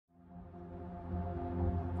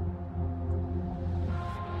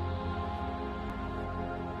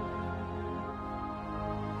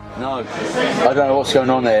No, I don't know what's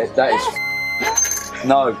going on there. That is...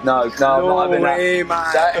 No, I'm not having that.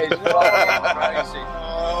 Man. That is crazy.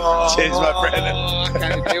 Oh, cheers, my friend. I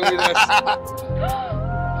can't deal with this.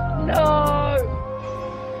 No!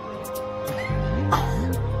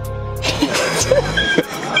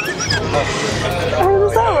 How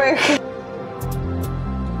does that work?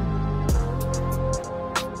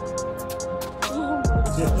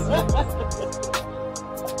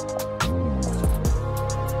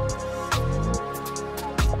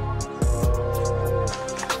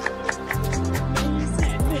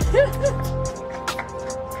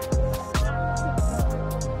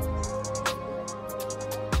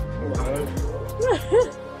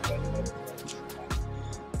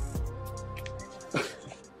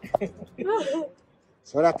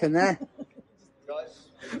 So what happened there?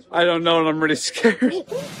 I don't know, and I'm really scared.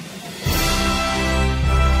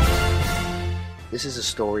 This is a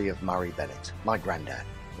story of Murray Bennett, my granddad,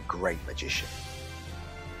 a great magician.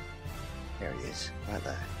 There he is, right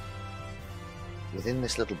there. Within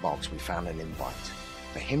this little box we found an invite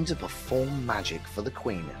for him to perform magic for the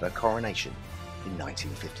Queen at her coronation in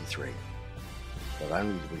 1953. Not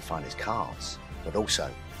only did we find his cards, but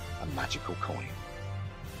also a magical coin.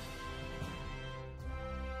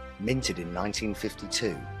 Minted in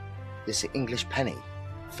 1952, this English penny,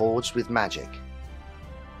 forged with magic.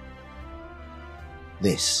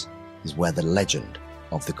 This is where the legend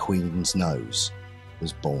of the Queen's nose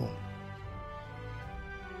was born.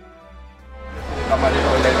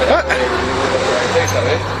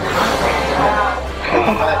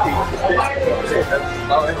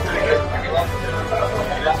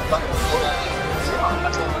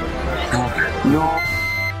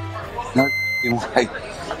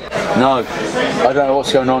 No, I don't know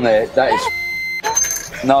what's going on there. That is...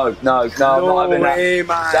 No, I'm not having that. Man.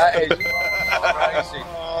 That is crazy.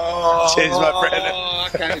 Cheers, my friend. I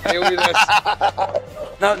can't deal with this.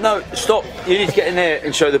 No, stop. You need to get in there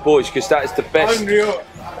and show the boys, because that is the best. Unreal.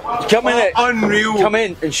 Come in there. Unreal. Come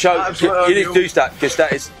in and show. You need to do that, because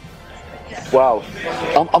that is... Wow.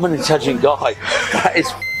 I'm an intelligent guy. That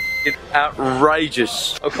is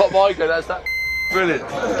outrageous. I've got my go, that's that. Brilliant.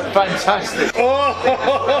 Fantastic.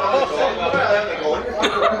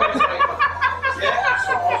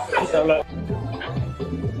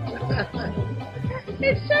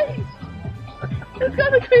 It's changed. It's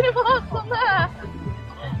got the Queen of Hearts on there.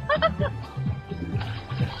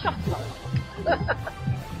 Shut up.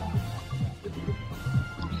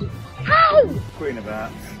 Ow! Queen of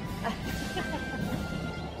Hearts.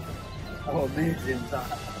 Oh, amazing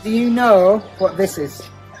that. Do you know what this is?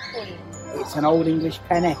 It's an old English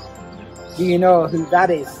penny. Do you know who that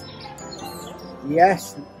is?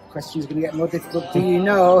 Yes, the question's going to get more difficult. Do you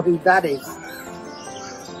know who that is?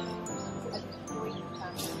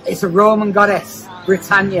 It's a Roman goddess,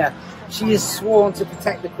 Britannia. She is sworn to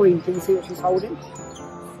protect the Queen. Can you see what she's holding?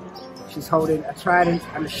 She's holding a trident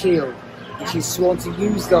and a shield. And she's sworn to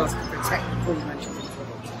use those to protect the Queen when she's in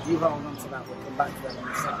trouble. You hold on to that, we'll come back to that in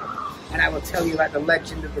a second. And I will tell you about the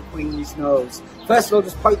legend of the Queen's nose. First of all,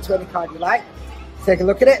 just point to any card you like. Take a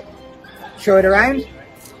look at it. Show it around.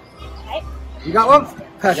 You got one?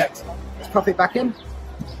 Perfect. Let's pop it back in.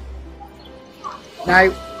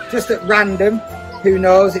 Now, just at random, who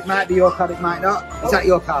knows, it might be your card, it might not. Is that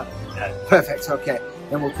your card? Yeah. Perfect, okay.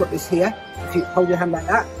 Then we'll put this here. If you hold your hand like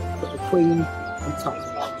that, put the Queen on top.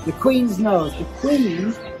 The Queen's nose. The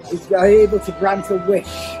Queen is able to grant a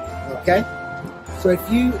wish, okay? So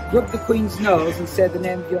if you rub the Queen's nose and say the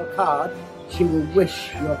name of your card, she will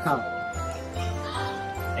wish your card.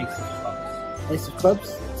 Ace of clubs. Ace of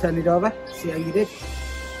clubs. Turn it over. See how you did.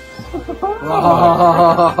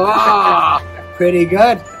 Oh, pretty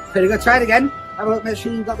good. Pretty good. Try it again. Have a look. Make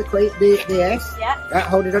sure you got the queen, the ace. Yeah. Right,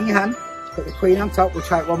 hold it on your hand. Put the Queen on top. We'll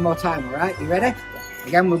try it one more time. All right. You ready? Yeah.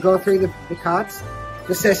 Again, we'll go through the cards.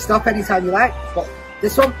 Just say stop anytime you like. But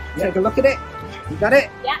this one, take a look at it. You got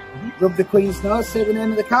it? Yeah. Rub the Queen's nose, say the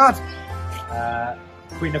name of the card.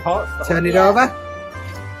 Queen of Hearts. Turn it over.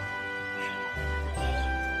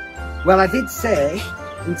 Well, I did say,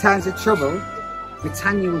 in times of trouble,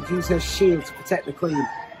 Britannia would use her shield to protect the Queen.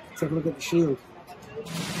 Take a look at the shield.